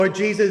Lord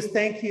Jesus,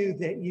 thank you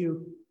that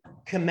you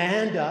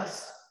command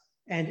us,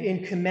 and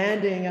in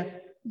commanding,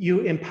 you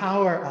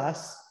empower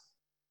us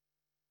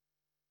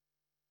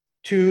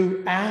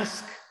to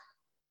ask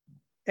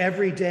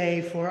every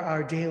day for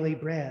our daily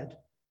bread.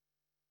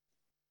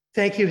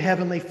 Thank you,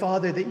 Heavenly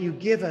Father, that you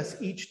give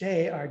us each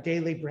day our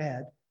daily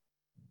bread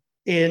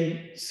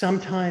in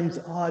sometimes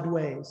odd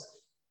ways.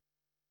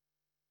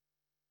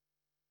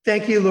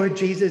 Thank you, Lord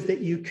Jesus, that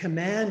you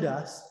command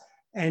us,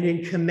 and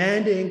in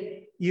commanding,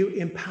 you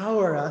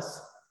empower us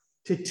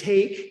to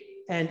take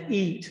and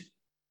eat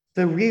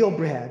the real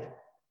bread,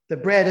 the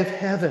bread of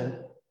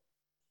heaven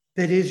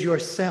that is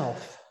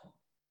yourself.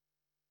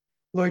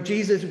 Lord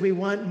Jesus, we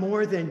want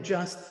more than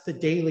just the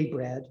daily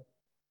bread.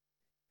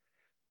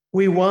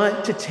 We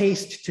want to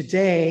taste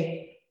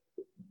today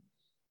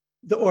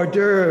the hors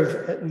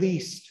d'oeuvre, at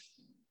least,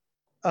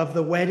 of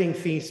the wedding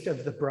feast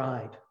of the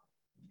bride.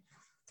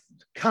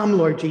 Come,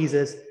 Lord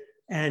Jesus,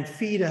 and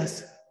feed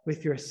us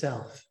with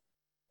yourself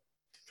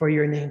for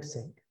your name's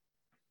sake.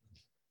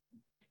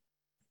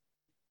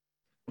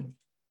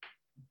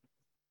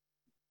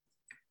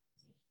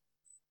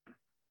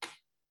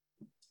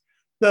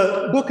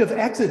 The book of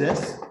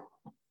Exodus,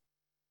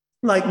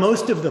 like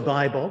most of the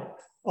Bible,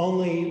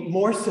 only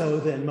more so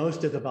than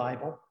most of the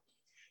Bible,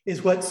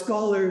 is what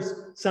scholars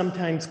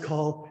sometimes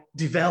call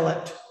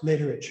developed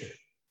literature.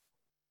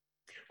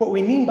 What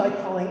we mean by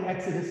calling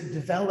Exodus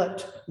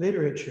developed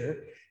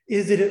literature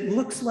is that it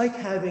looks like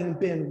having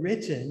been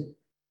written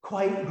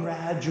quite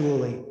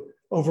gradually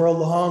over a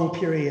long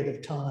period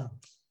of time,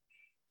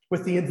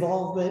 with the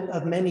involvement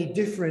of many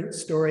different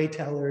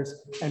storytellers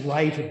and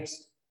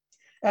writers.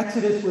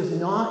 Exodus was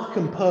not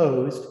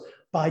composed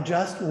by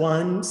just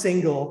one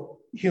single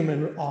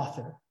human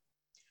author,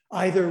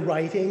 either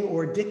writing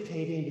or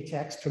dictating the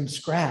text from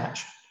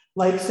scratch,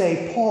 like,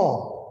 say,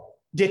 Paul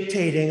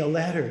dictating a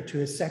letter to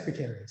his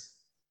secretaries.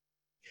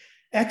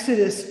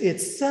 Exodus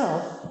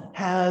itself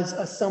has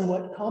a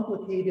somewhat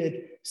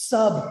complicated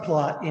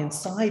subplot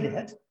inside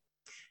it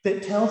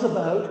that tells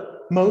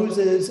about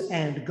Moses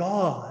and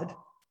God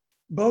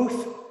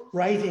both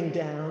writing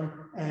down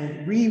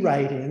and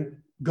rewriting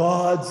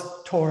God's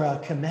Torah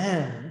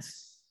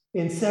commands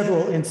in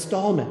several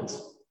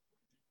installments,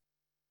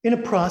 in a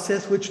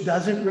process which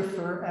doesn't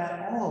refer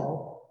at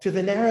all to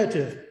the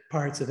narrative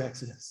parts of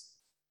Exodus.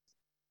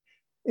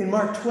 In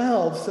Mark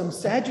 12, some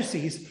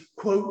Sadducees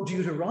quote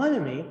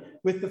Deuteronomy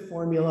with the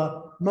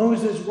formula,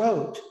 Moses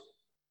wrote.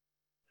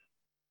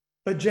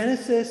 But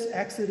Genesis,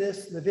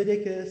 Exodus,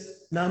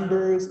 Leviticus,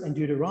 Numbers, and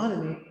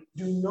Deuteronomy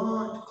do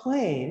not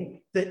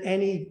claim that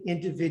any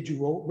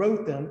individual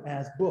wrote them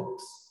as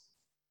books.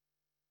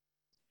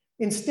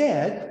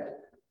 Instead,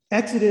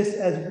 Exodus,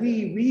 as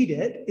we read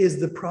it, is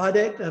the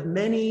product of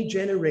many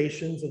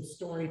generations of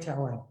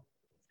storytelling,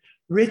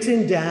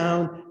 written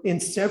down in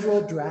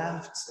several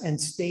drafts and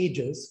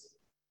stages,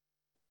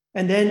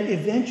 and then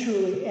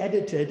eventually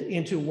edited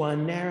into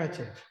one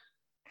narrative.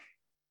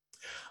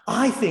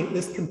 I think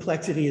this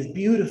complexity is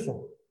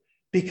beautiful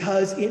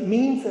because it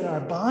means that our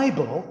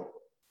Bible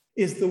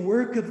is the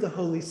work of the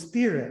Holy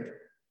Spirit,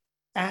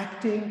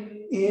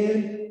 acting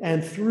in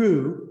and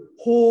through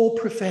whole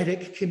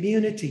prophetic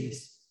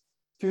communities,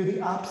 through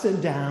the ups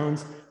and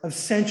downs of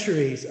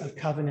centuries of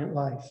covenant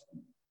life.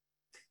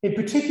 In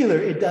particular,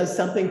 it does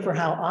something for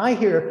how I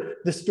hear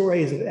the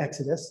stories of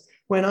Exodus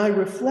when I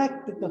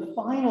reflect that the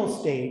final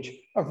stage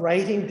of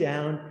writing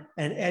down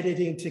and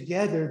editing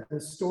together the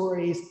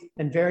stories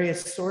and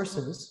various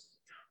sources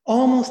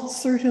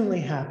almost certainly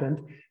happened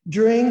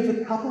during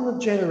the couple of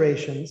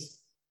generations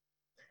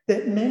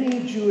that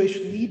many Jewish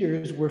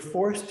leaders were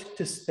forced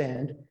to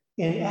spend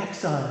in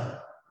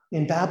exile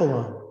in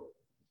Babylon.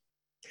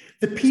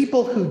 The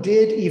people who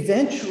did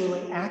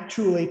eventually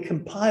actually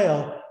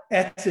compile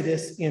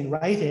Exodus in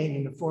writing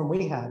in the form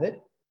we have it,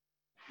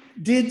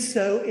 did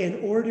so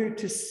in order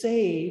to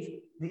save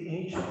the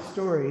ancient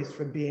stories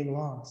from being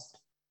lost,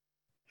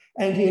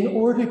 and in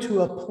order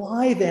to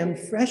apply them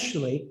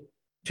freshly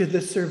to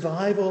the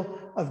survival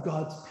of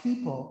God's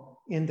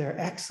people in their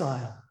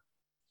exile.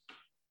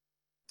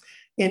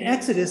 In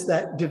Exodus,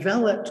 that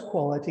developed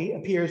quality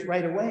appears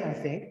right away, I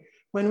think,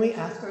 when we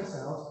ask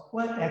ourselves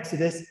what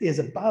Exodus is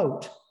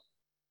about.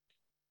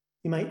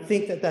 You might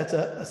think that that's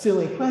a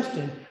silly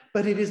question,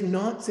 but it is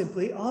not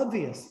simply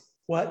obvious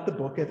what the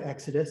book of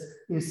Exodus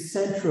is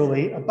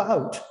centrally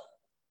about.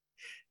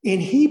 In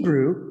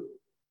Hebrew,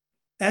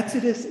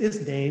 Exodus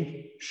is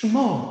named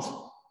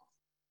Shemot,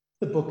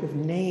 the book of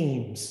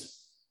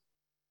names.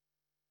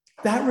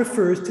 That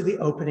refers to the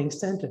opening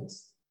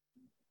sentence.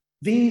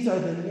 These are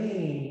the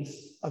names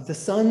of the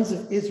sons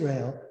of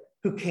Israel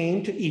who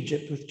came to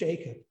Egypt with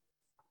Jacob.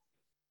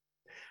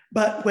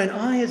 But when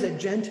I, as a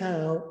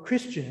Gentile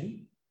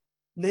Christian,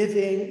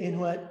 living in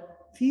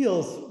what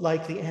feels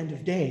like the end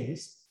of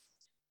days,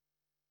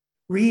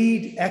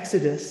 read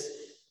Exodus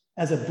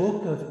as a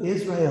book of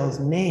Israel's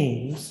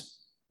names,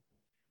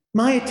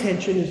 my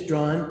attention is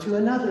drawn to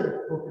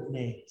another book of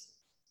names,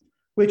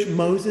 which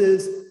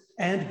Moses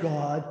and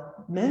God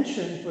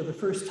mention for the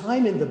first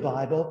time in the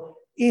Bible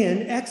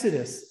in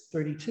Exodus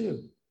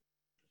 32.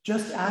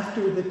 just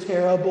after the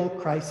terrible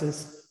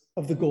crisis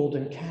of the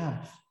golden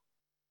calf.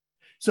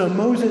 So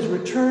Moses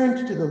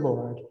returned to the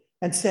Lord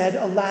and said,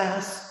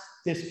 "Alas,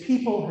 this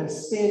people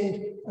has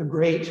sinned a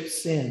great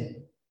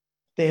sin.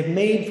 They have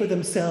made for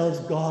themselves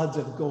gods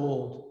of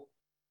gold.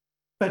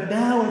 But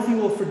now if you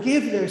will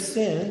forgive their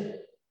sin,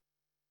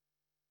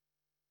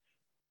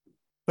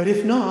 but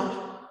if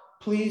not,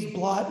 please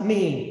blot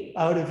me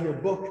out of your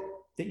book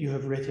that you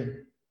have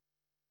written."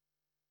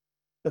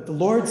 But the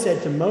Lord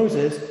said to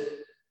Moses,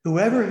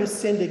 "Whoever has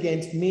sinned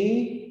against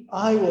me,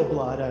 I will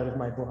blot out of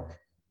my book.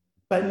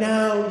 But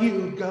now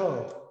you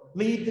go,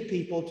 lead the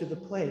people to the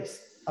place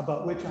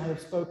about which I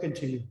have spoken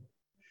to you.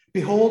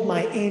 Behold,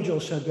 my angel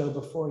shall go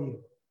before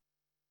you.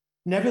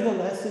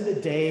 Nevertheless, in the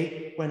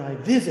day when I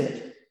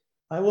visit,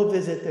 I will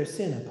visit their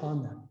sin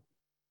upon them."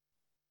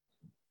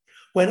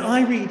 When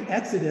I read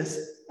Exodus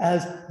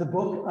as the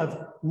book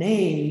of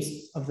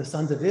names of the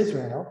sons of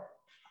Israel,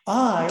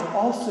 I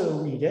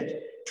also read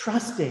it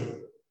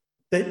trusting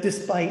that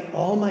despite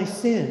all my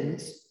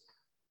sins,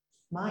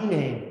 my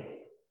name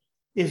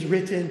is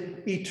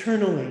written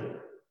eternally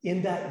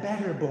in that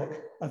better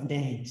book of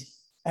names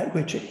at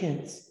which it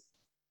hints.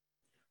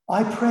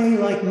 I pray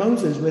like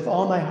Moses with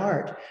all my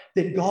heart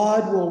that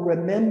God will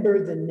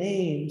remember the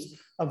names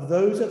of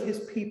those of his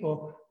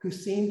people who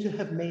seem to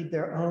have made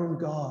their own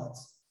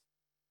gods.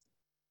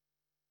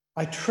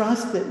 I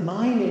trust that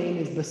my name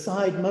is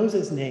beside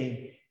Moses'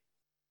 name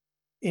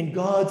in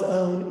God's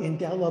own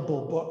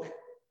indelible book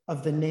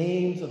of the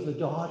names of the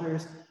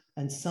daughters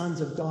and sons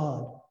of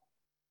God,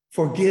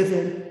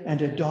 forgiven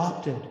and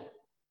adopted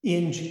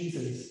in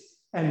Jesus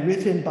and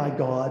written by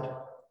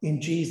God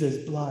in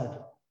Jesus'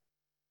 blood,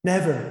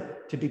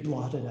 never to be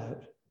blotted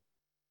out.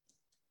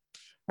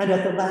 And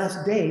at the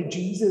last day,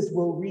 Jesus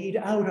will read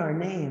out our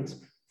names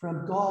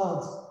from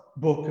God's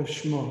book of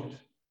Shemot.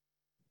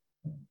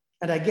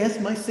 And I guess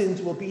my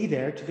sins will be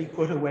there to be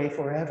put away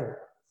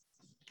forever.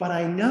 But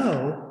I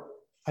know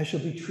I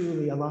shall be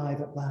truly alive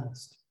at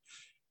last.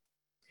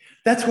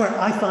 That's where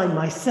I find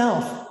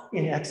myself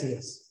in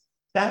Exodus.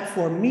 That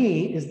for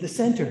me is the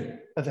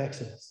center of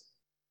Exodus.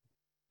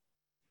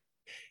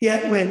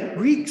 Yet when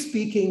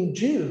Greek-speaking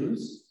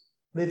Jews,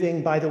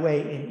 living, by the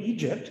way, in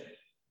Egypt,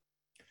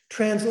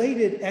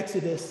 translated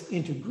Exodus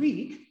into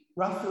Greek,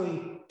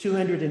 roughly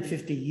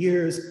 250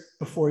 years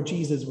before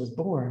Jesus was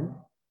born,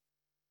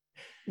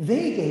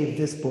 they gave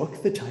this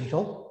book the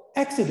title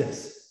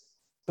Exodus,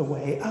 the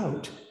way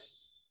out.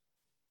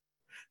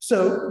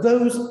 So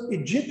those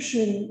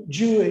Egyptian,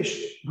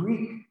 Jewish,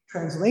 Greek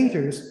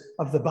translators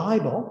of the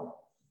Bible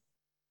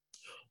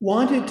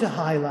wanted to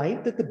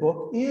highlight that the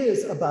book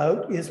is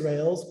about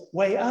Israel's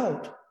way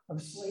out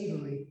of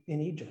slavery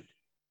in Egypt.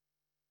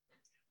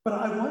 But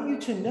I want you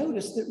to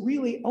notice that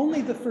really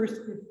only the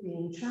first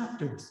 15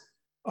 chapters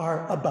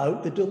are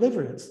about the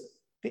deliverance,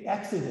 the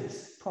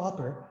Exodus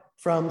proper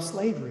from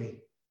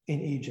slavery in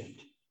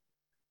Egypt.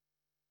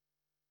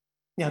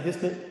 Now, this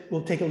bit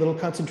will take a little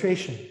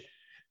concentration.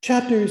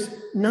 Chapters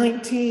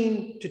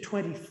 19 to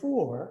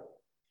 24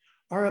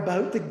 are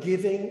about the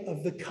giving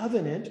of the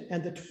covenant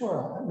and the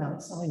Torah at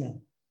Mount Sinai.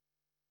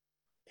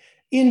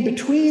 In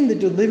between the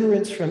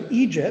deliverance from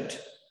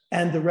Egypt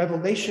and the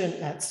revelation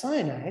at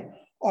Sinai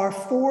are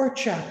 4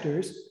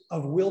 chapters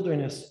of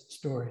wilderness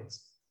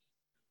stories.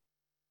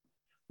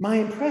 My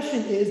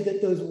impression is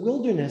that those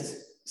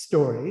wilderness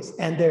stories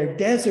and their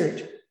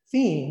desert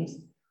themes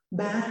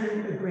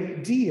mattered a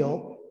great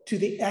deal to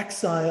the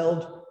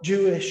exiled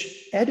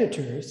Jewish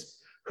editors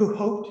who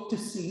hoped to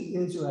see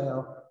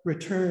Israel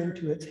return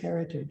to its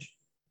heritage.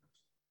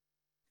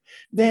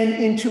 Then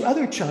in 2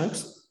 other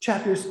chunks,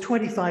 chapters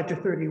 25 to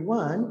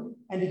 31,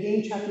 and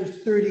again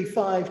chapters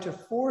 35 to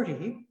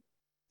 40,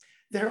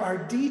 there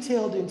are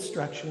detailed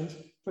instructions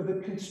for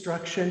the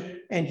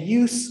construction and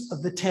use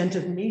of the tent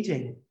of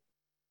meeting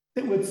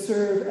that would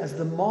serve as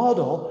the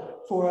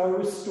model for a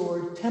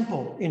restored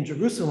temple in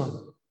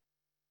Jerusalem,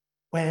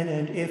 when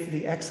and if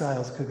the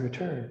exiles could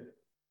return.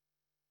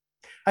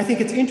 I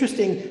think it's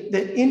interesting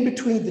that in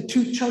between the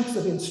 2 chunks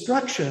of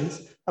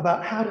instructions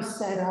about how to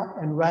set up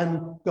and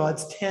run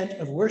God's tent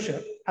of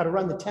worship, how to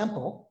run the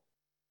temple,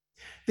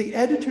 the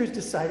editors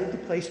decided to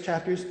place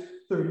chapters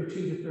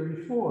 32 to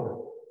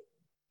 34,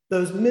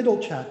 those middle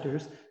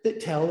chapters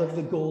that tell of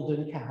the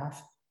golden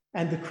calf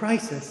and the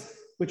crisis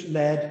which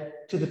led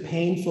to the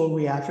painful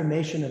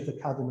reaffirmation of the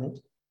covenant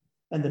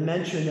and the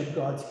mention of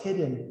God's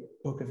hidden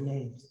book of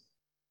names.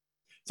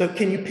 So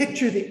can you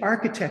picture the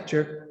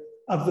architecture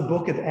of the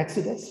book of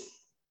Exodus?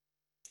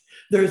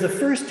 There's a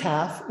first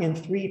half in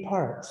 3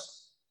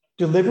 parts: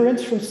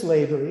 deliverance from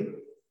slavery,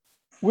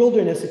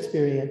 wilderness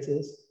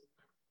experiences,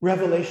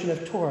 revelation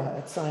of Torah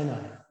at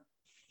Sinai.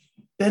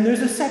 Then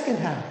there's a second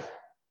half,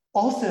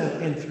 also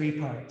in 3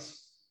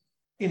 parts: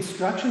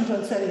 instructions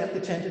on setting up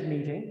the tent of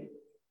meeting,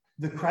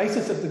 the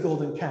crisis of the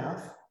golden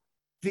calf,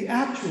 the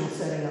actual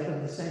setting up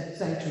of the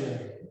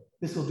sanctuary.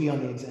 This will be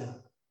on the exam.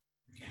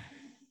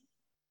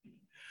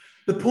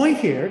 The point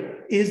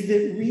here is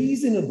that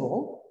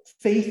reasonable,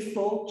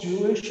 faithful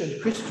Jewish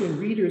and Christian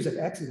readers of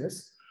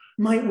Exodus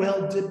might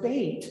well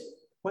debate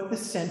what the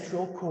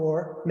central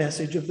core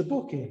message of the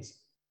book is,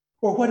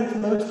 or what its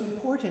most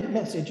important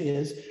message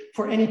is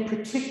for any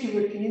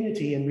particular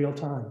community in real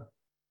time.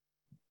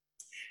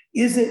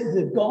 Is it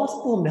the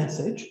gospel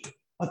message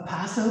of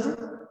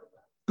Passover,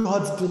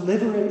 God's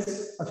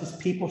deliverance of his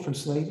people from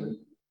slavery?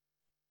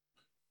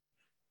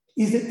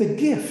 Is it the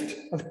gift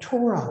of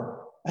Torah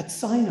at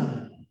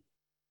Sinai,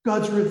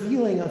 God's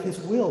revealing of his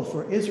will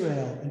for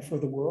Israel and for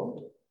the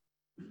world?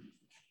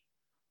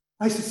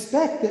 I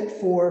suspect that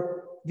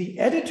for the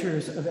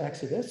editors of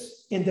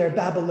Exodus in their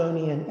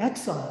Babylonian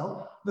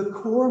exile, the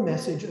core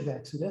message of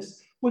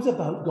Exodus was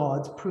about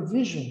God's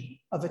provision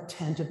of a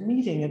tent of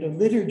meeting and a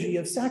liturgy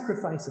of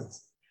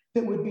sacrifices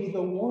that would be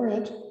the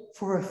warrant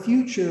for a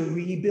future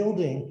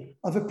rebuilding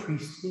of a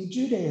priestly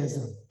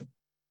Judaism.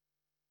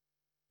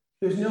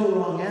 There's no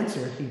wrong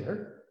answer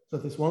here, so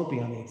this won't be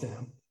on the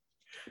exam,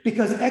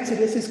 because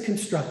Exodus is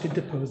constructed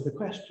to pose the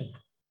question.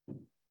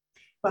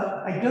 But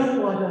I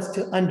don't want us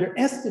to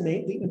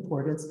underestimate the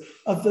importance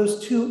of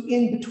those two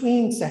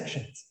in-between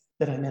sections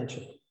that I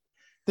mentioned.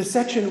 The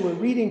section we're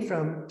reading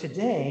from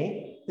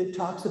today that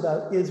talks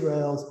about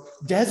Israel's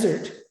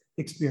desert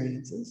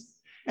experiences,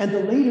 and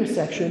the later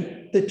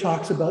section that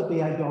talks about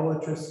the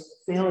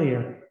idolatrous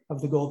failure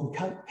of the golden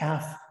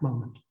calf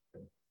moment.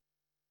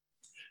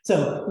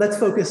 So let's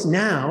focus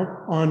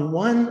now on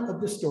one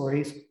of the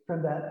stories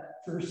from that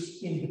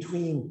first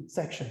in-between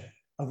section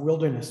of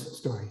wilderness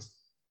stories.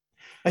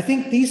 I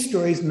think these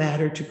stories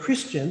matter to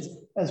Christians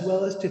as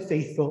well as to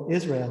faithful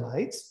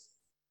Israelites,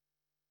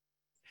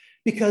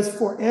 because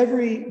for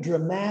every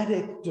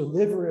dramatic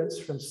deliverance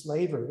from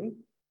slavery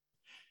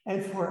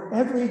and for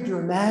every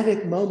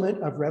dramatic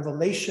moment of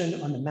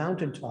revelation on the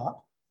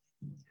mountaintop,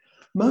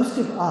 most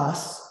of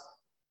us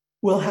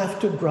will have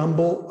to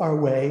grumble our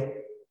way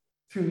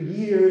through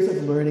years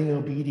of learning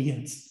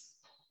obedience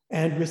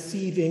and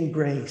receiving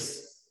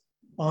grace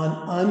on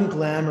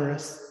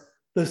unglamorous,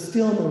 though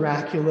still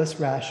miraculous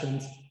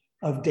rations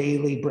of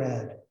daily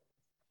bread.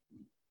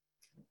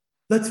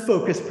 Let's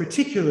focus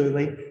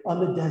particularly on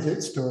the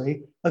desert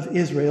story of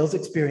Israel's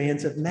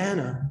experience of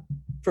manna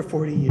for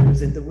 40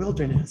 years in the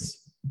wilderness.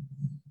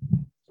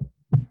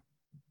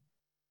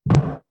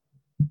 Are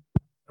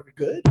we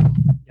good?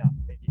 Yeah,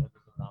 maybe a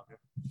little louder.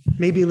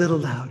 Maybe a little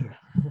louder.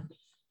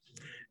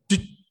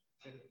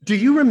 Do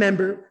you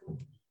remember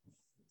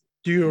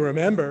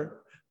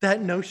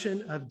that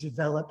notion of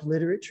developed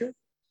literature?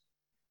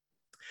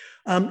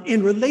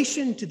 In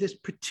relation to this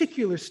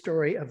particular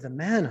story of the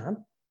manna,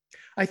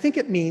 I think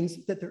it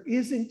means that there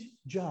isn't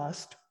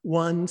just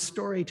one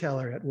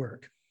storyteller at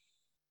work.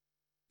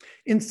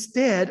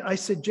 Instead, I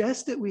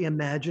suggest that we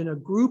imagine a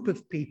group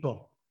of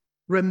people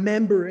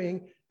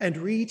remembering and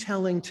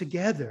retelling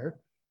together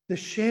the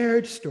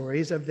shared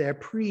stories of their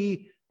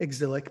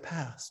pre-exilic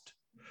past,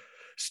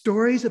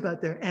 stories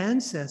about their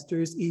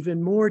ancestors'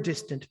 even more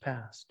distant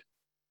past,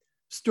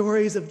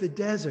 stories of the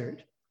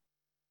desert,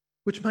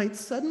 which might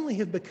suddenly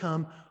have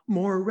become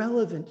more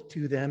relevant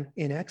to them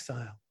in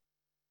exile.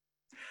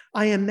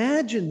 I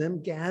imagine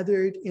them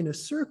gathered in a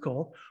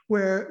circle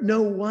where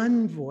no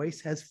one voice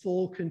has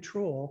full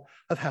control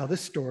of how the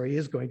story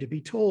is going to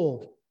be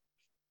told.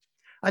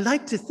 I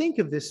like to think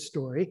of this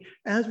story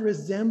as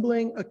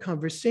resembling a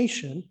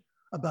conversation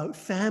about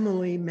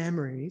family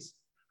memories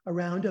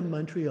around a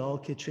Montreal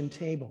kitchen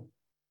table.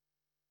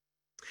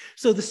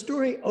 So the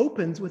story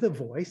opens with a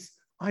voice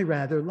I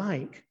rather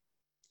like.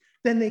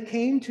 Then they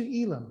came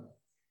to Elim,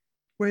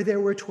 where there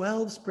were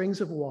 12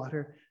 springs of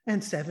water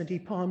and 70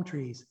 palm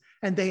trees,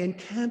 and they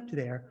encamped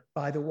there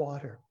by the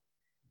water.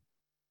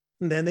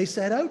 And then they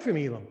set out from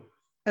Elim,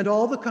 and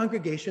all the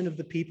congregation of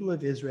the people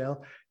of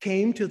Israel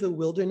came to the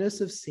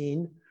wilderness of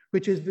Sin,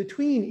 which is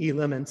between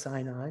Elim and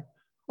Sinai,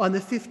 on the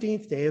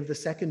 15th day of the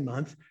second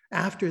month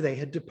after they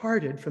had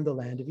departed from the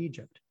land of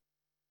Egypt.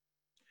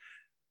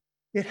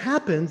 It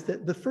happens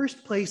that the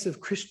first place of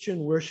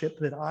Christian worship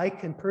that I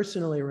can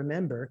personally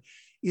remember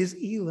is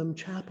Elim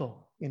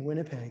Chapel in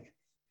Winnipeg.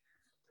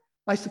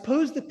 I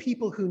suppose the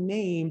people who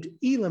named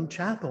Elim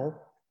Chapel,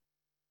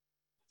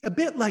 a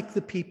bit like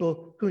the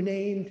people who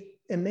named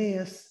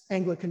Emmaus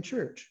Anglican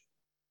Church,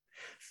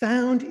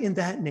 found in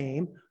that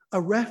name a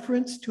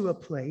reference to a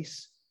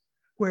place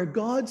where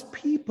God's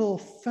people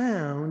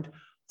found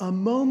a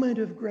moment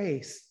of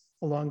grace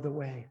along the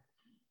way.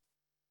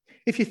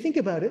 If you think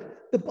about it,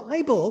 the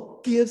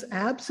Bible gives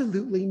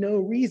absolutely no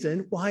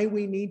reason why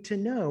we need to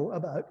know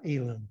about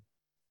Elim,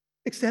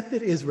 except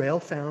that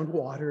Israel found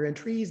water and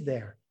trees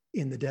there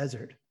in the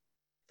desert.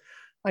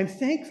 I'm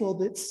thankful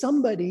that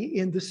somebody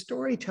in the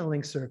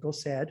storytelling circle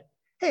said,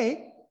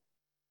 hey,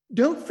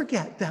 don't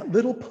forget that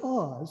little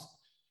pause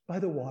by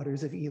the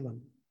waters of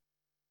Elim.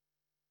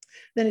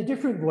 Then a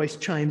different voice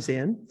chimes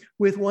in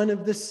with one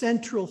of the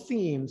central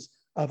themes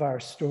of our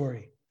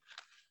story,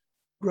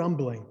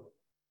 grumbling.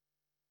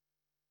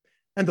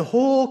 And the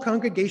whole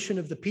congregation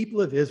of the people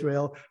of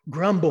Israel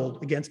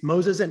grumbled against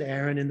Moses and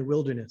Aaron in the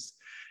wilderness.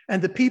 And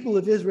the people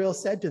of Israel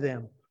said to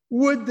them,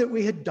 would that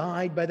we had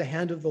died by the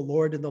hand of the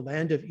Lord in the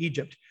land of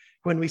Egypt,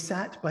 when we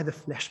sat by the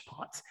flesh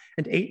pots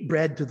and ate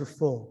bread to the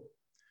full.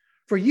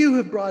 For you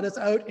have brought us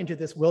out into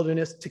this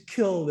wilderness to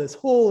kill this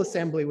whole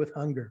assembly with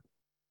hunger.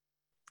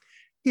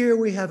 Here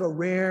we have a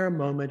rare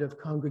moment of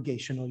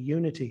congregational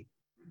unity.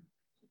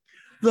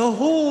 The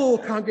whole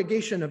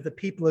congregation of the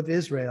people of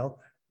Israel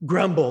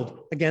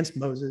grumbled against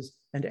Moses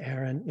and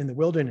Aaron in the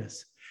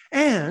wilderness.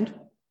 And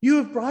you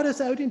have brought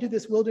us out into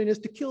this wilderness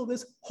to kill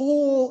this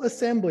whole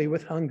assembly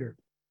with hunger.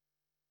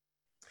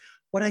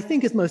 What I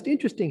think is most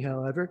interesting,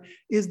 however,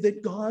 is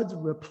that God's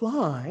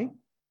reply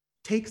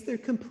takes their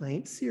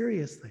complaint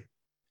seriously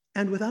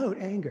and without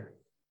anger.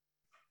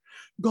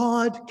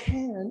 God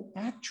can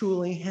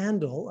actually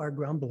handle our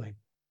grumbling.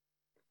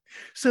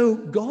 So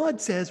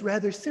God says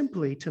rather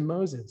simply to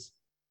Moses,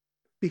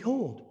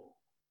 "Behold,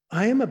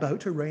 I am about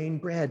to rain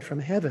bread from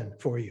heaven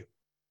for you,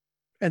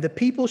 and the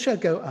people shall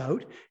go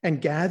out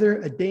and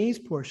gather a day's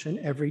portion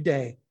every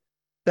day,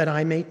 that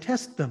I may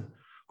test them,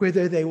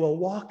 whether they will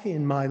walk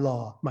in my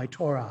law, my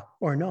Torah,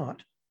 or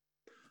not.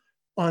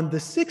 On the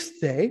sixth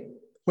day,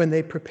 when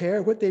they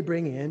prepare what they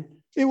bring in,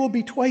 it will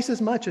be twice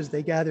as much as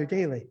they gather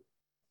daily."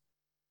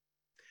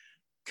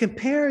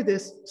 Compare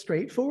this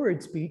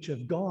straightforward speech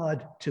of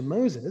God to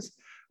Moses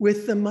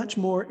with the much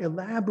more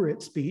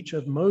elaborate speech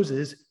of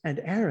Moses and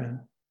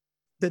Aaron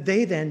that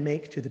they then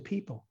make to the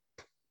people.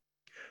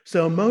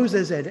 So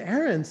Moses and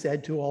Aaron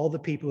said to all the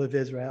people of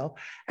Israel,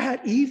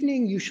 "At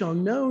evening you shall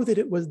know that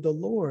it was the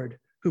Lord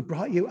who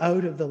brought you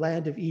out of the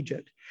land of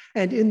Egypt.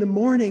 And in the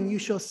morning you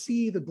shall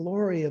see the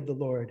glory of the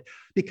Lord,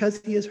 because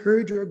he has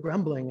heard your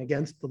grumbling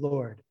against the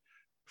Lord.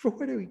 For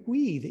what are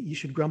we that you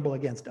should grumble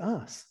against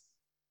us?"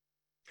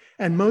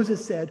 And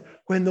Moses said,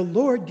 "When the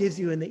Lord gives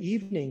you in the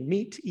evening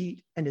meat to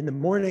eat, and in the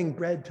morning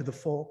bread to the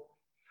full,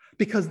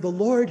 because the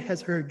Lord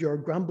has heard your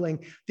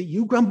grumbling, that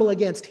you grumble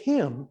against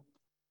him,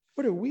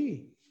 what are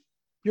we?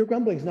 Your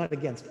grumbling is not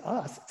against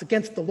us, it's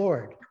against the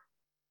Lord."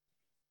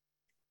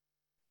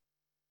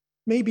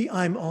 Maybe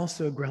I'm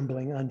also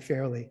grumbling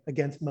unfairly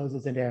against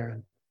Moses and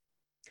Aaron.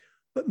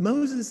 But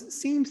Moses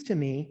seems to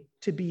me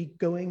to be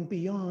going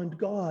beyond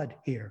God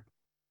here.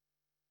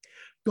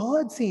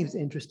 God seems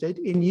interested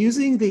in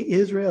using the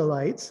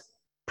Israelites'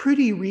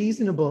 pretty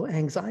reasonable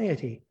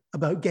anxiety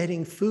about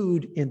getting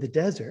food in the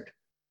desert.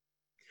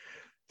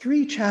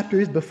 3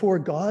 chapters before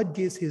God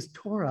gives his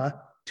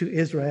Torah to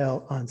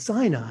Israel on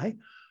Sinai,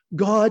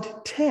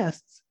 God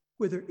tests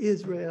whether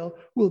Israel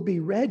will be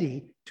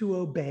ready to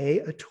obey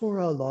a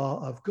Torah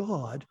law of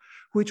God,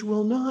 which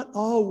will not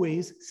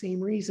always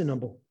seem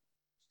reasonable.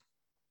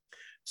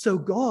 So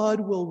God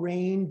will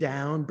rain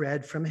down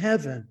bread from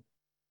heaven,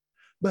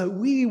 but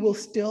we will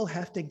still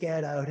have to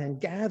get out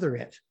and gather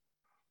it.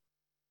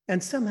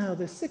 And somehow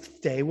the 6th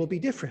day will be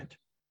different.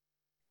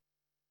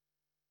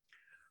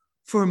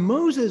 For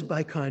Moses,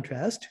 by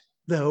contrast,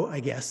 though I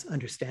guess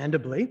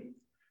understandably,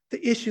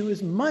 the issue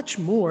is much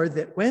more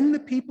that when the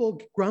people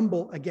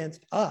grumble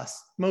against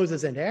us,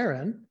 Moses and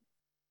Aaron,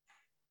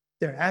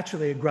 they're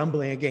actually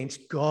grumbling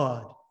against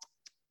God.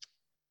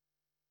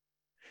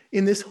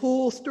 In this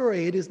whole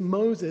story, it is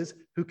Moses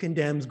who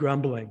condemns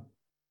grumbling,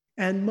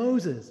 and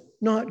Moses,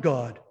 not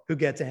God, who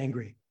gets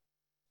angry.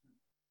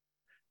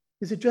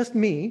 Is it just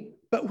me?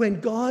 But when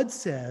God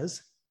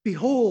says,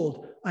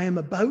 "Behold, I am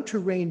about to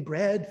rain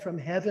bread from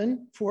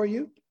heaven for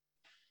you,"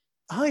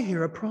 I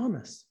hear a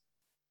promise.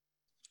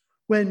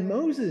 When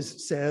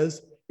Moses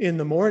says, "In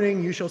the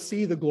morning you shall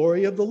see the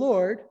glory of the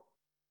Lord,"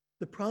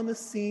 the promise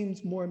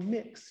seems more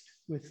mixed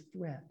with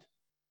threat.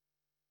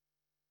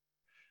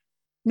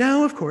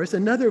 Now, of course,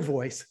 another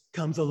voice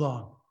comes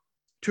along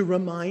to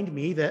remind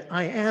me that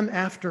I am,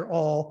 after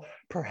all,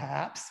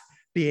 perhaps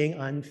being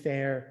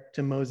unfair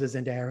to Moses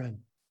and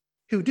Aaron,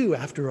 who do,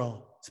 after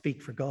all,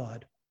 speak for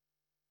God.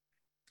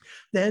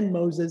 Then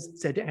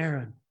Moses said to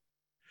Aaron,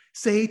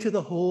 "Say to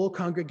the whole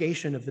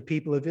congregation of the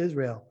people of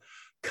Israel,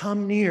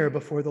 'Come near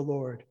before the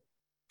Lord,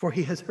 for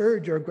he has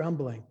heard your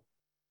grumbling.'"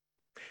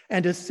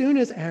 And as soon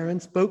as Aaron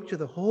spoke to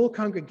the whole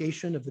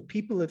congregation of the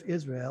people of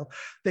Israel,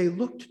 they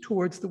looked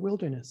towards the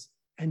wilderness,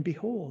 and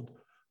behold,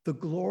 the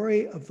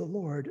glory of the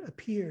Lord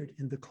appeared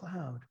in the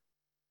cloud.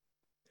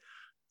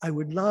 I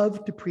would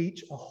love to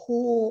preach a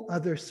whole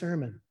other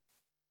sermon.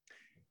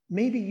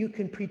 Maybe you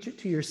can preach it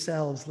to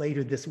yourselves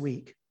later this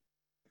week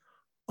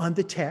on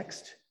the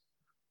text,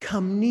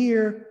 "Come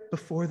near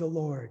before the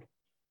Lord,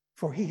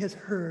 for he has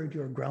heard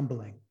your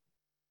grumbling."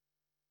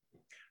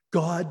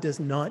 God does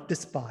not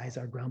despise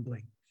our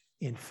grumbling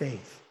in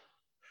faith.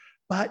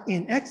 But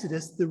in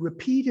Exodus, the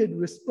repeated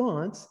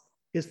response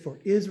is for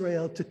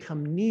Israel to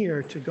come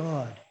near to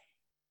God,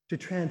 to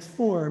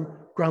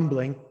transform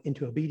grumbling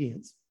into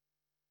obedience.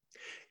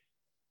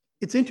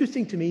 It's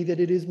interesting to me that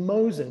it is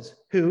Moses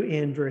who,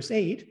 in verse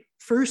 8,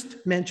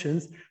 first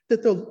mentions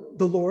that the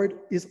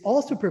Lord is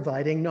also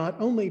providing not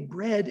only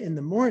bread in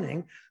the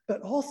morning,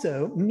 but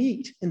also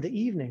meat in the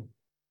evening.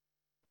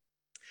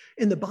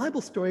 In the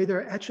Bible story,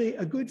 there are actually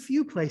a good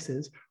few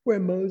places where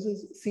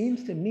Moses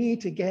seems to me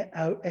to get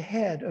out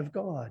ahead of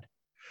God,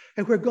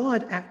 and where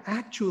God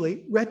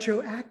actually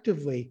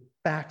retroactively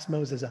backs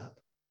Moses up.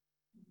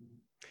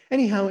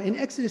 Anyhow, in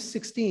Exodus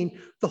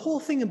 16, the whole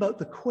thing about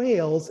the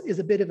quails is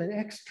a bit of an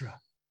extra.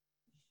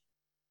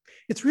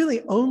 It's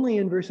really only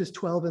in verses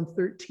 12 and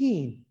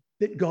 13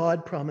 that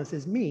God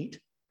promises meat,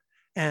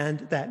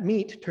 and that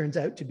meat turns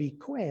out to be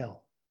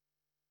quail.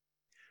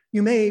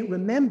 You may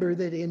remember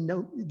that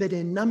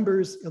in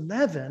Numbers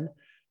 11,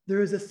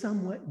 there is a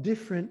somewhat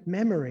different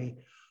memory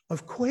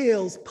of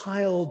quails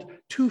piled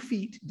 2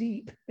 feet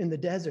deep in the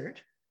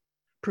desert,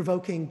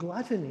 provoking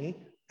gluttony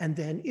and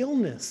then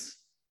illness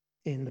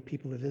in the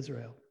people of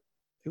Israel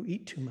who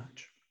eat too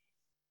much.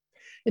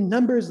 In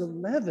Numbers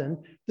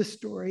 11, the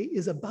story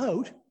is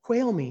about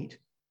quail meat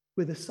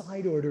with a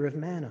side order of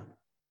manna.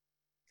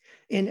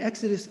 In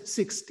Exodus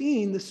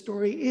 16, the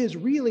story is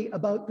really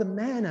about the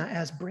manna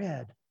as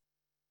bread.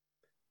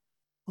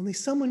 Only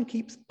someone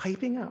keeps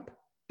piping up.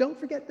 Don't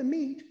forget the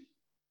meat.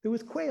 There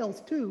was quails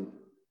too.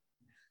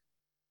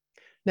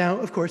 Now,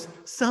 of course,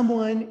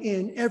 someone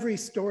in every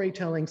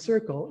storytelling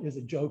circle is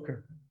a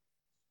joker.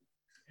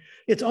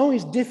 It's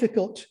always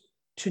difficult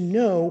to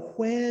know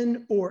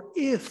when or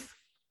if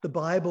the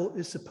Bible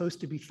is supposed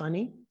to be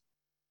funny.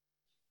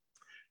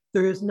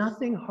 There is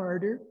nothing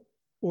harder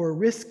or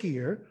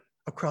riskier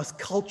across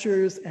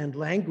cultures and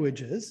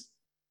languages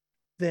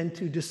than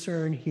to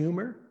discern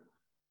humor.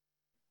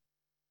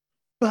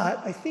 But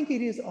I think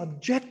it is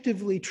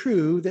objectively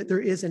true that there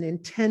is an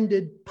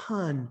intended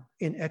pun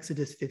in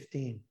Exodus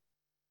 15.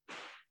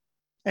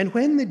 And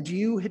when the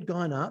dew had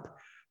gone up,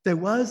 there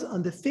was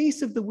on the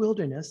face of the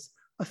wilderness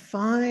a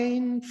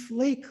fine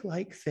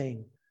flake-like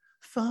thing,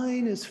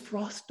 fine as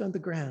frost on the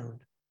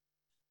ground.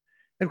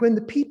 And when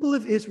the people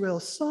of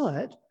Israel saw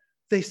it,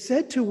 they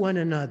said to one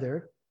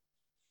another,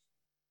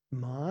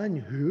 "Man,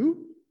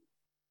 who?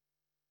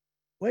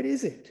 What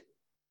is it?"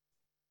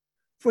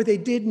 For they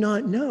did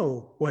not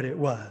know what it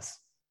was.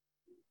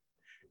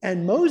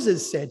 And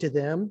Moses said to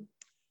them,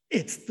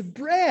 "It's the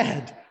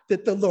bread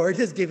that the Lord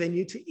has given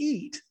you to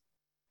eat."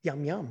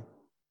 Yum, yum.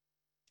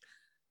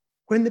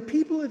 When the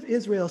people of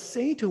Israel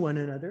say to one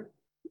another,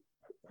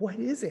 "What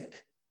is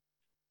it?"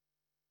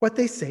 what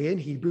they say in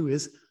Hebrew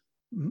is,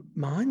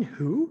 "Man,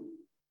 who?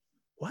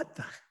 What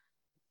the?"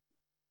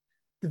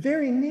 The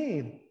very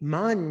name,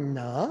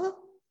 manna,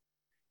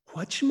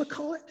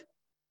 whatchamacallit,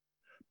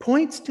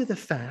 points to the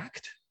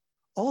fact,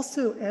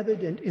 also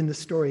evident in the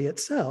story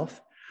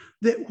itself,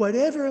 that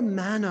whatever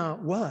manna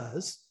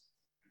was,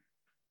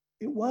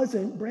 it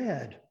wasn't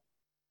bread.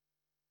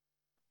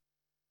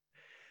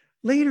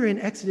 Later in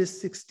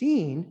Exodus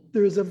 16,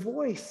 there is a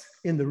voice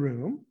in the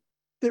room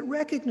that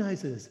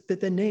recognizes that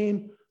the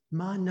name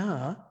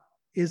manna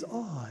is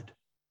odd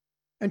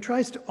and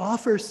tries to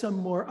offer some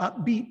more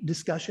upbeat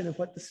discussion of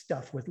what the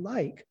stuff was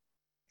like.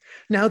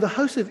 Now, the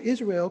house of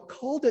Israel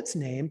called its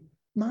name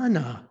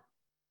manna.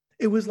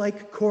 It was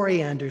like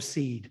coriander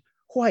seed,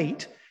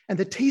 white, and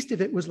the taste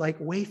of it was like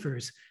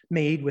wafers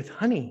made with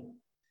honey.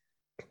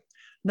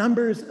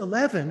 Numbers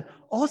 11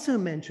 also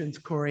mentions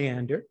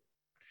coriander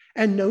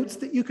and notes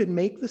that you could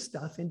make the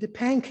stuff into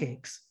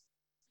pancakes.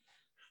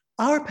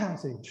 Our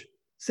passage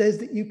says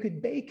that you could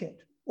bake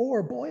it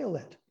or boil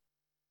it.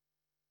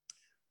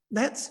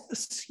 Let's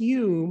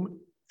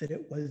assume that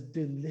it was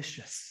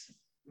delicious,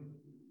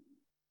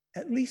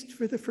 at least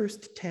for the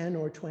first 10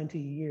 or 20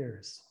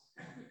 years.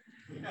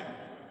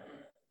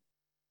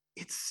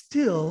 It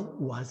still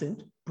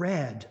wasn't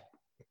bread.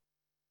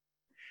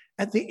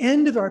 At the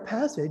end of our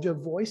passage, a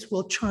voice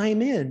will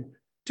chime in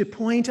to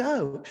point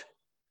out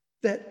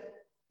that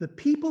the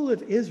people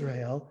of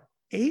Israel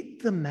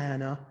ate the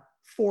manna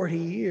 40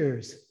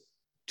 years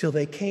till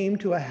they came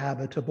to a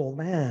habitable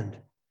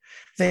land.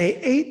 They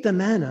ate the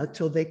manna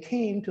till they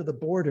came to the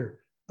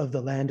border of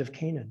the land of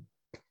Canaan.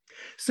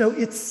 So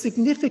it's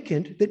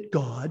significant that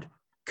God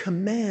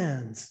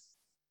commands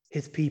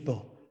his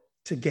people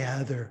to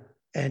gather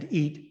and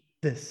eat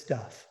this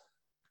stuff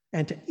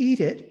and to eat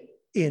it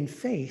in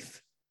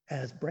faith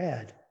as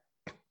bread.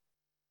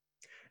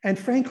 And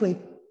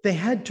frankly, they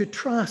had to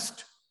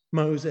trust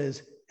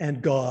Moses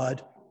and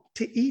God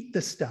to eat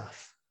the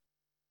stuff.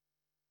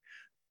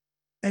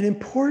 An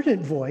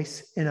important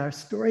voice in our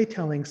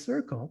storytelling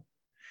circle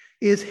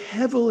is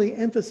heavily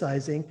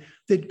emphasizing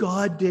that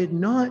God did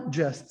not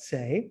just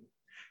say,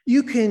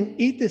 "You can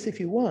eat this if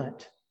you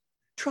want.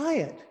 Try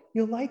it,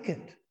 you'll like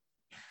it."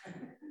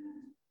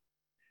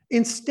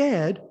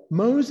 Instead,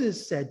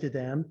 Moses said to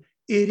them,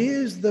 "It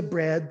is the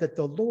bread that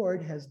the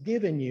Lord has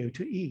given you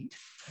to eat.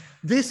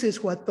 This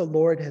is what the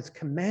Lord has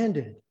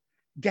commanded.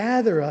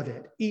 Gather of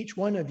it, each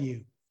one of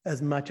you,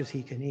 as much as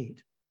he can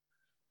eat."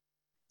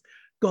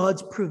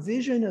 God's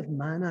provision of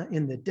manna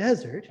in the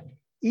desert,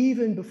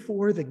 even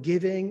before the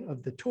giving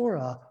of the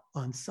Torah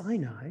on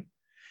Sinai,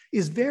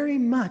 is very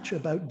much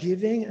about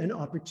giving an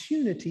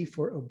opportunity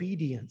for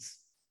obedience.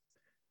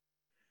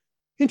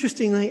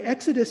 Interestingly,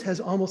 Exodus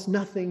has almost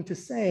nothing to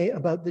say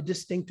about the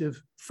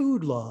distinctive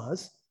food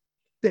laws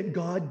that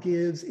God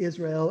gives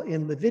Israel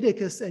in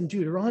Leviticus and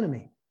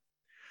Deuteronomy.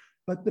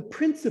 But the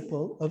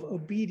principle of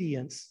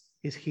obedience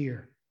is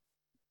here.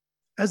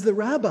 As the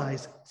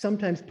rabbis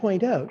sometimes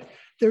point out,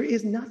 there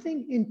is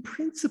nothing in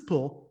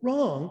principle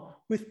wrong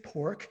with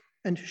pork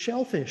and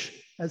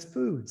shellfish as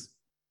foods,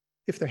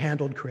 if they're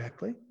handled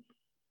correctly.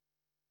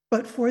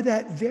 But for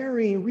that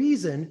very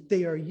reason,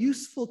 they are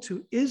useful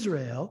to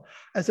Israel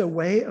as a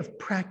way of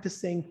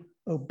practicing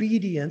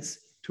obedience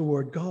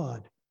toward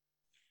God.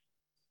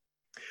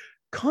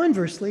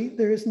 Conversely,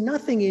 there is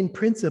nothing in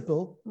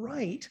principle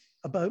right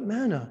about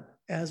manna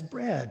as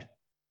bread,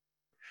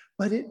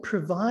 but it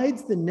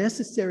provides the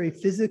necessary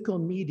physical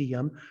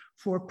medium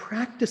for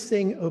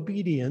practicing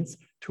obedience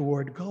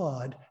toward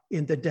God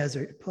in the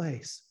desert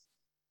place.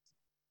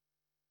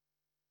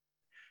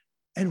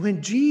 And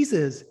when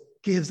Jesus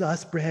gives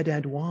us bread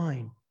and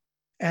wine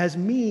as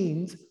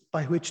means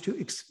by which to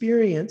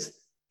experience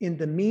in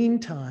the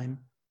meantime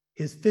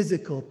his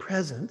physical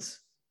presence,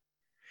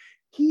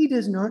 he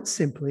does not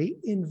simply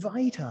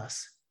invite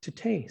us to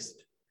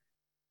taste.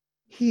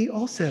 He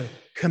also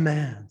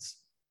commands.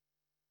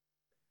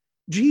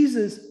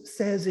 Jesus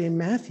says in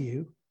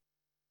Matthew,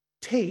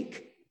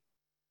 "Take,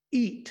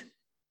 eat,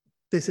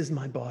 this is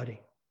my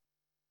body."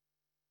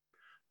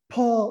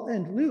 Paul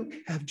and Luke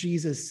have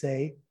Jesus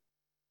say,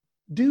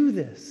 "Do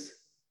this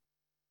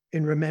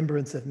in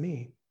remembrance of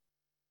me."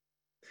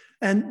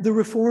 And the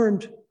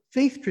Reformed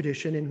faith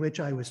tradition in which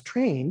I was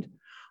trained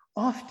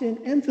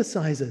often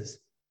emphasizes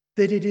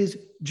that it is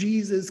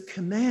Jesus'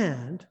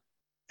 command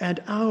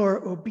and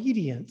our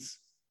obedience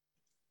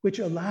which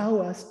allow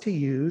us to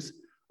use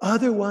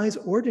otherwise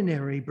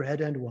ordinary bread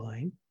and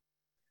wine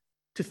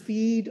to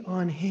feed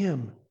on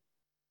him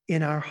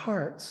in our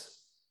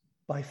hearts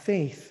by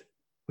faith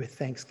with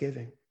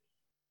thanksgiving.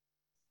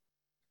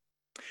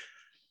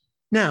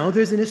 Now,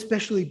 there's an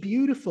especially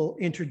beautiful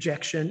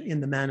interjection in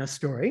the manna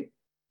story,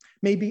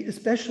 maybe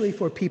especially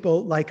for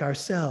people like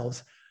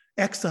ourselves,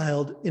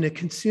 exiled in a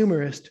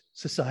consumerist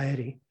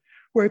society,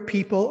 where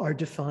people are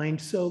defined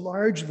so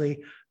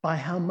largely by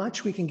how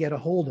much we can get a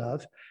hold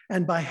of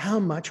and by how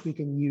much we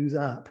can use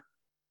up.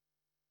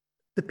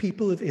 The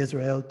people of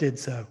Israel did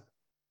so.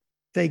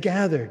 They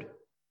gathered,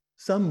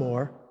 some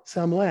more,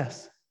 some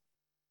less.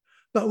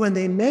 But when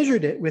they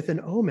measured it with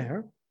an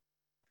omer,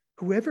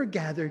 whoever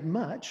gathered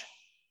much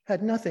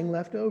had nothing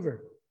left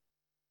over,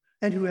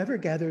 and whoever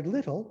gathered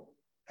little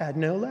had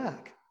no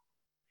lack.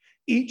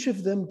 Each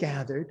of them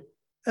gathered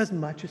as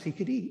much as he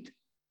could eat.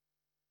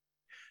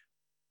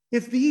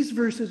 If these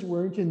verses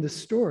weren't in the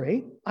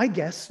story, I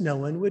guess no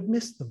one would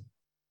miss them.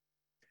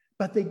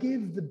 But they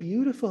give the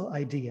beautiful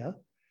idea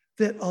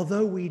that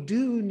although we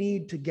do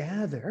need to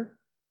gather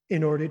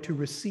in order to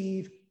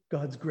receive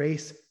God's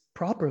grace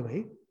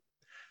properly,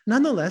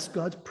 nonetheless,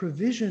 God's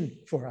provision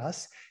for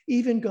us,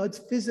 even God's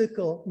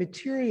physical,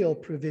 material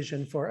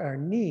provision for our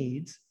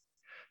needs,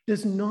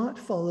 does not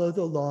follow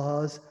the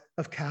laws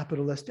of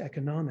capitalist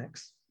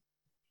economics.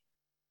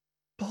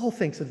 Paul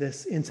thinks of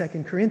this in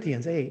 2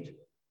 Corinthians 8,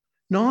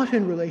 not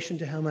in relation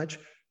to how much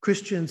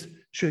Christians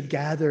should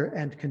gather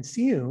and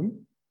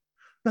consume,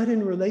 but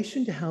in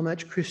relation to how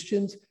much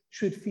Christians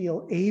should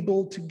feel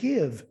able to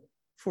give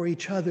for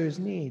each other's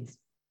needs.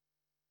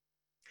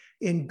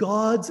 In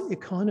God's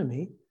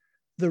economy,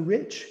 the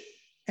rich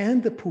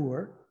and the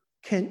poor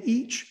can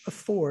each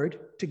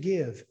afford to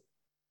give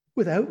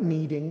without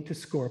needing to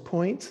score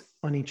points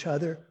on each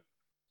other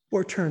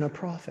or turn a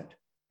profit.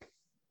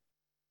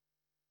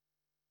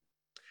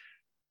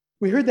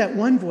 We heard that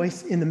one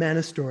voice in the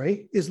manna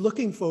story is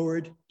looking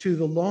forward to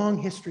the long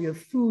history of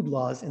food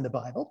laws in the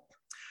Bible.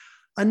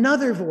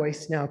 Another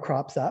voice now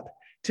crops up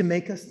to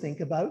make us think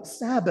about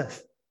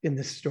Sabbath in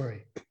this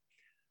story.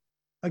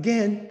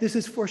 Again, this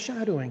is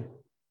foreshadowing.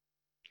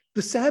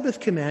 The Sabbath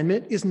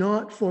commandment is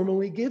not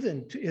formally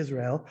given to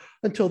Israel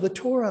until the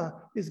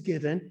Torah is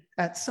given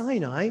at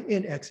Sinai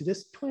in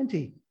Exodus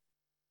 20.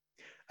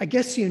 I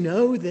guess you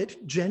know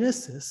that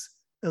Genesis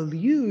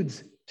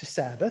alludes to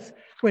Sabbath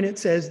when it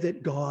says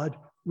that God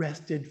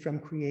rested from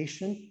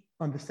creation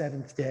on the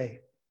seventh day.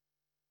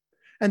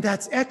 And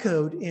that's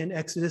echoed in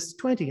Exodus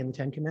 20 in the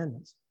Ten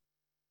Commandments.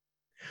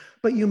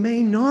 But you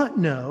may not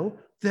know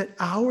that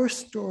our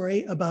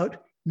story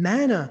about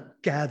manna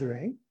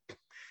gathering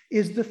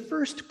is the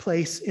first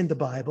place in the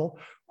Bible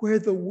where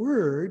the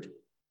word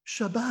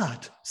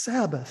Shabbat,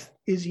 Sabbath,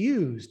 is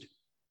used,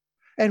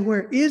 and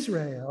where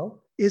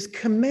Israel is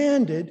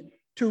commanded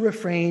to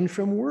refrain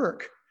from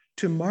work,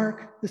 to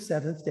mark the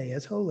seventh day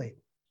as holy.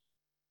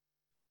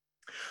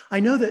 I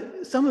know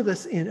that some of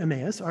us in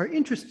Emmaus are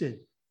interested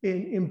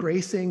in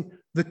embracing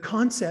the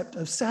concept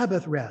of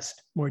Sabbath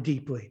rest more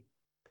deeply,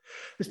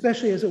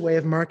 especially as a way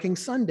of marking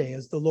Sunday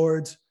as the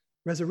Lord's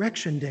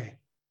resurrection day.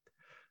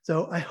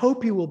 So I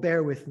hope you will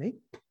bear with me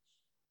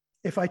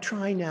if I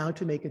try now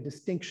to make a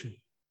distinction.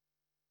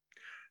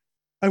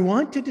 I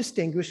want to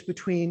distinguish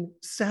between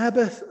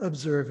Sabbath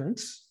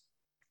observance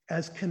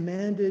as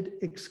commanded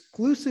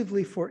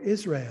exclusively for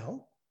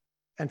Israel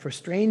and for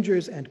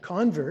strangers and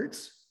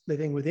converts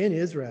living within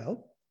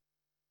Israel,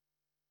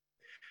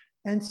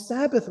 and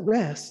Sabbath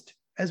rest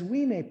as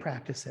we may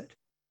practice it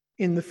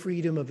in the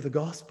freedom of the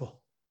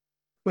gospel,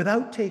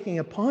 without taking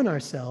upon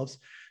ourselves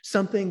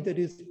something that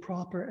is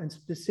proper and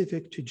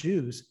specific to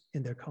Jews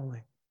in their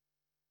calling.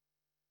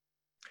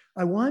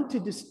 I want to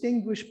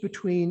distinguish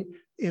between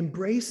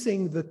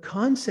embracing the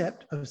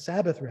concept of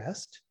Sabbath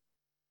rest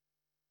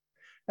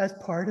as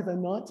part of a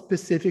not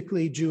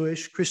specifically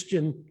Jewish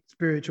Christian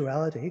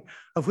spirituality,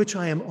 of which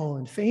I am all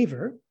in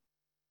favor,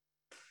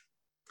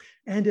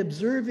 and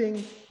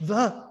observing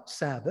the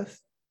Sabbath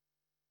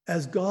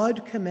as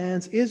God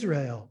commands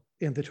Israel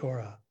in the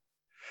Torah,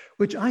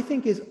 which I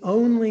think is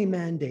only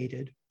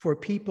mandated for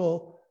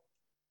people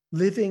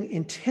living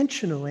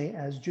intentionally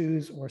as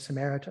Jews or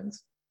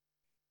Samaritans.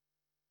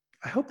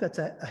 I hope that's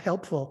a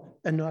helpful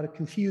and not a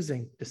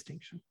confusing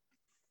distinction.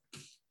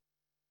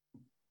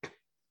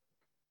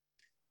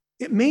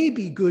 It may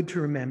be good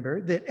to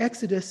remember that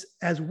Exodus,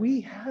 as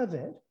we have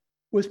it,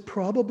 was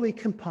probably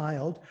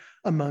compiled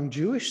among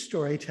Jewish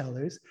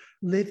storytellers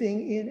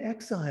living in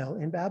exile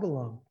in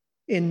Babylon,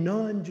 in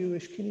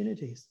non-Jewish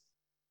communities.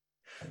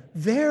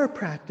 Their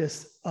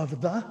practice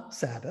of the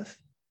Sabbath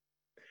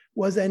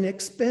was an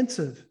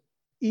expensive,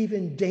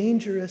 even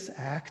dangerous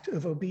act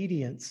of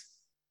obedience,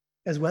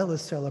 as well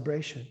as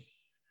celebration,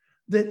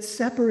 that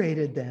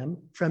separated them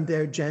from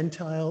their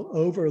Gentile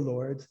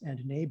overlords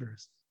and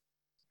neighbors.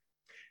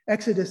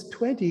 Exodus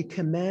 20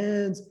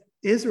 commands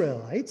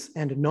Israelites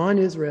and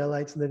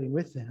non-Israelites living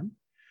with them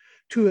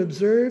to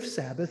observe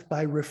Sabbath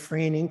by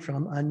refraining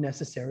from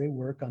unnecessary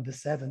work on the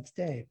seventh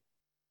day.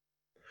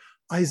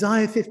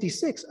 Isaiah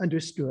 56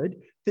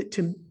 understood that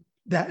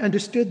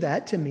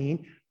to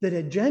mean that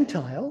a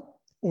Gentile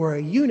or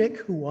a eunuch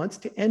who wants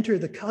to enter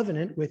the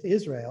covenant with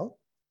Israel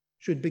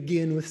should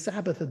begin with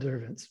Sabbath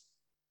observance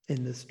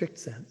in the strict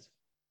sense.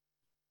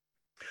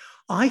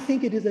 I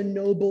think it is a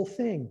noble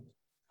thing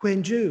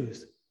when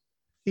Jews,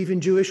 even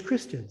Jewish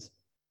Christians,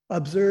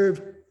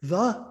 observe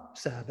the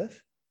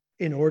Sabbath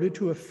in order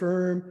to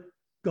affirm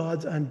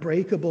God's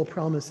unbreakable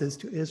promises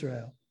to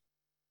Israel.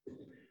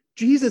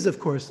 Jesus, of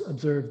course,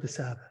 observed the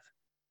Sabbath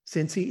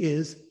since he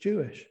is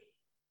Jewish.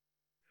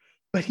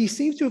 But he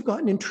seems to have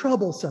gotten in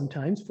trouble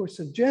sometimes for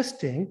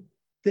suggesting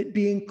that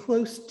being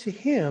close to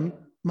him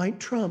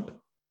might trump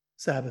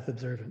Sabbath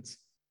observance,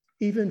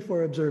 even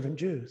for observant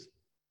Jews.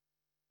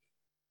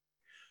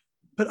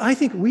 But I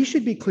think we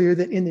should be clear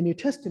that in the New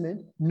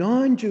Testament,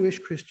 non-Jewish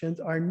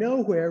Christians are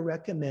nowhere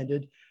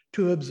recommended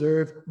to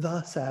observe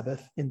the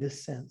Sabbath in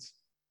this sense.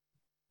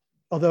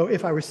 Although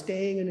if I were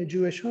staying in a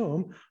Jewish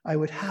home, I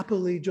would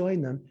happily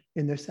join them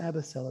in their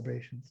Sabbath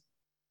celebrations.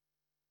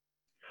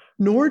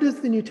 Nor does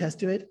the New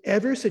Testament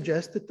ever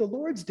suggest that the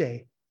Lord's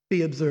Day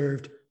be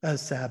observed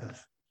as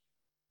Sabbath.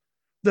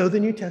 Though the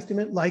New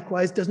Testament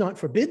likewise does not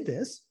forbid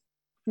this,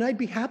 and I'd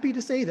be happy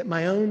to say that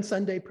my own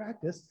Sunday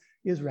practice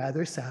is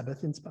rather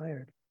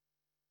Sabbath-inspired.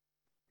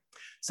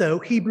 So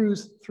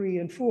Hebrews 3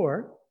 and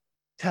 4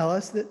 tell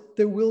us that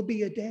there will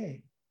be a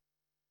day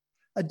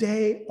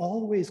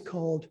always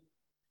called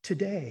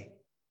today,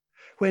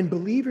 when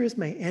believers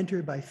may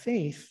enter by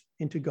faith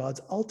into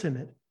God's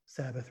ultimate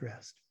Sabbath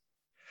rest.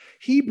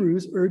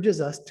 Hebrews urges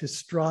us to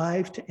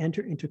strive to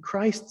enter into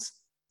Christ's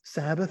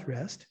Sabbath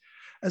rest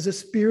as a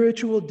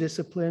spiritual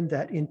discipline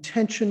that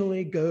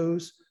intentionally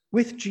goes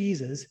with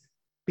Jesus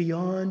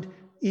beyond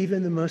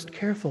even the most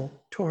careful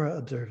Torah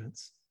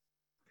observance.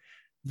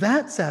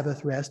 That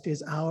Sabbath rest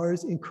is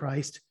ours in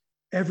Christ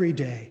every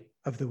day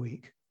of the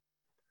week.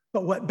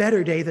 But what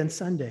better day than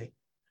Sunday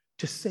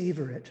to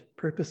savor it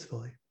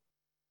purposefully?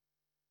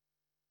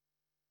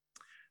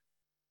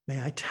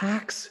 May I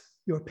tax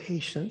your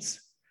patience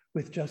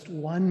with just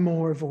one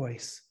more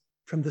voice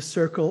from the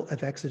circle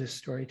of Exodus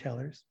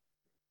storytellers.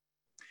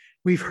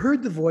 We've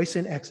heard the voice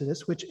in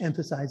Exodus which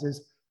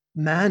emphasizes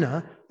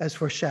manna as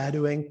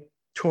foreshadowing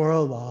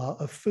Torah law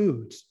of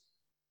foods.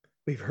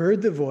 We've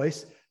heard the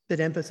voice that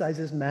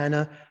emphasizes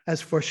manna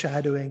as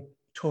foreshadowing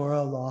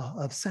Torah law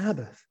of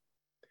Sabbath.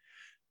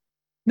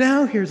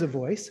 Now here's a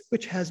voice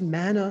which has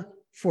manna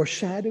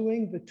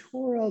foreshadowing the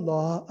Torah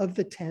law of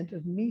the tent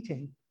of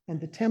meeting and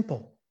the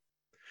temple.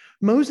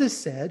 Moses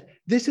said,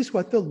 "This is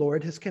what the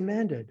Lord has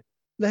commanded.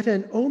 Let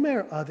an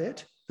omer of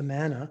it, the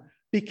manna,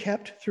 be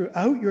kept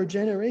throughout your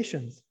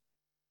generations,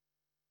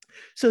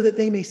 so that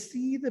they may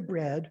see the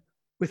bread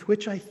with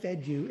which I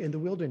fed you in the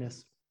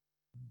wilderness,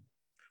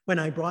 when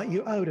I brought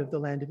you out of the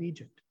land of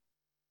Egypt."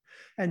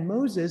 And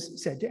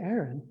Moses said to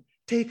Aaron,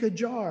 "Take a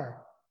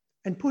jar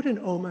and put an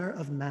omer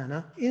of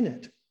manna in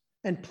it,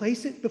 and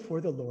place it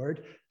before the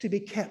Lord to be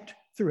kept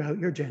throughout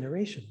your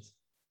generations."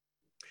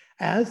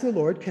 As the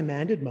Lord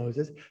commanded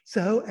Moses,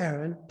 so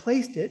Aaron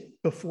placed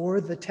it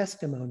before the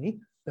testimony,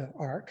 the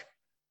ark,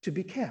 to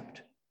be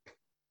kept.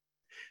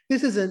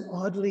 This is an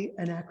oddly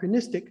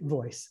anachronistic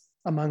voice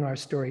among our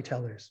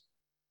storytellers.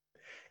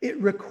 It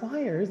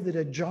requires that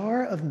a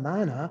jar of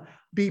manna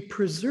be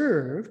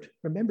preserved.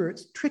 Remember,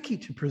 it's tricky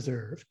to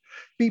preserve.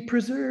 Be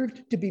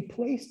preserved to be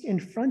placed in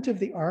front of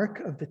the ark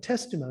of the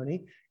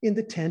testimony in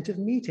the tent of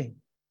meeting,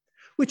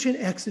 which in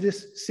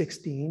Exodus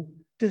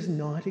 16 does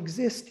not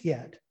exist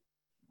yet.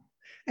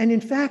 And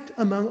in fact,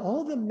 among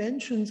all the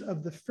mentions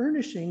of the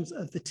furnishings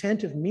of the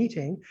tent of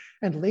meeting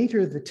and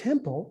later the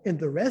temple in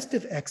the rest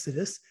of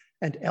Exodus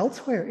and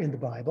elsewhere in the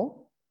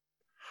Bible,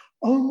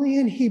 only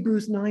in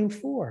Hebrews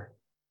 9:4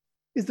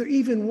 is there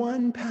even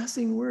one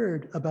passing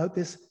word about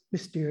this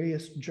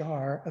mysterious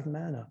jar of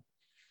manna.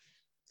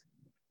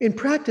 In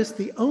practice,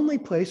 the only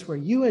place where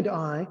you and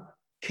I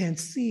can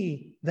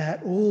see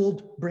that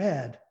old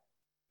bread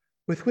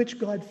with which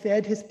God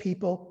fed his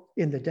people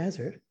in the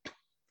desert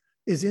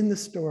is in the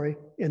story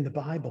in the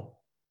Bible.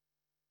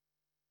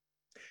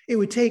 It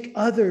would take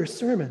other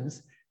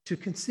sermons to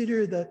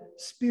consider the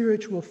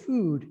spiritual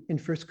food in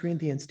 1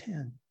 Corinthians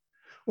 10,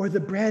 or the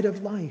bread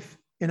of life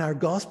in our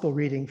gospel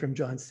reading from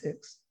John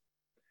 6.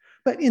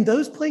 But in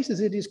those places,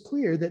 it is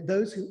clear that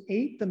those who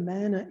ate the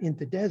manna in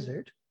the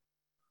desert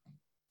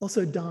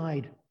also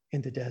died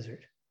in the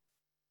desert.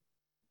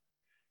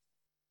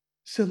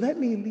 So let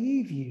me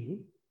leave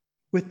you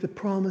with the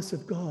promise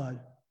of God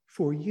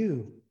for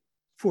you,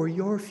 for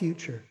your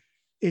future,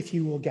 if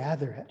you will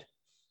gather it.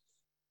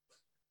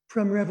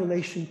 From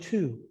Revelation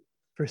 2,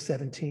 verse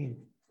 17.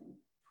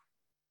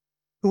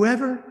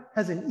 Whoever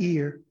has an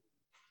ear,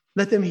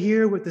 let them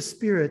hear what the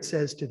Spirit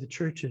says to the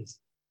churches.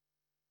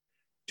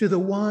 To the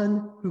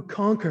one who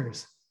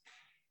conquers,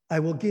 I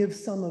will give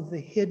some of the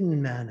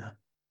hidden manna,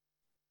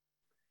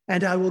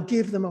 and I will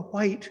give them a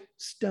white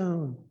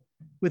stone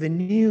with a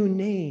new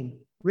name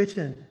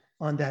written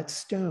on that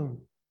stone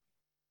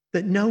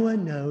that no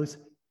one knows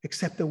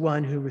except the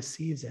one who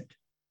receives it.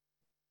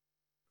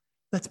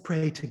 Let's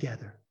pray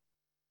together.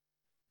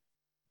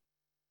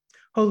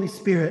 Holy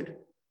Spirit,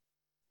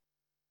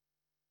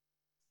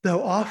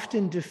 though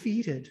often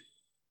defeated,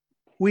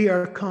 we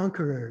are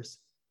conquerors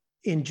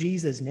in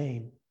Jesus'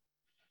 name.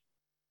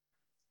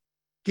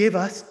 Give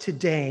us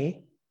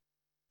today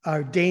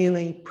our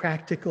daily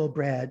practical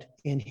bread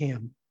in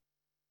him.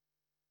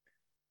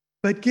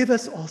 But give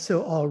us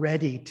also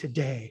already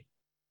today,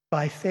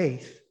 by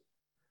faith,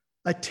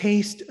 a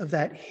taste of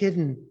that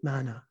hidden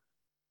manna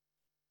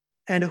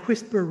and a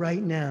whisper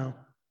right now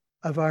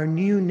of our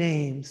new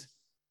names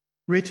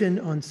written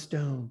on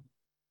stone,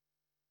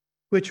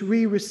 which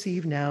we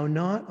receive now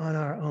not on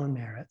our own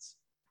merits,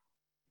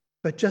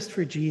 but just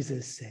for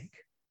Jesus' sake.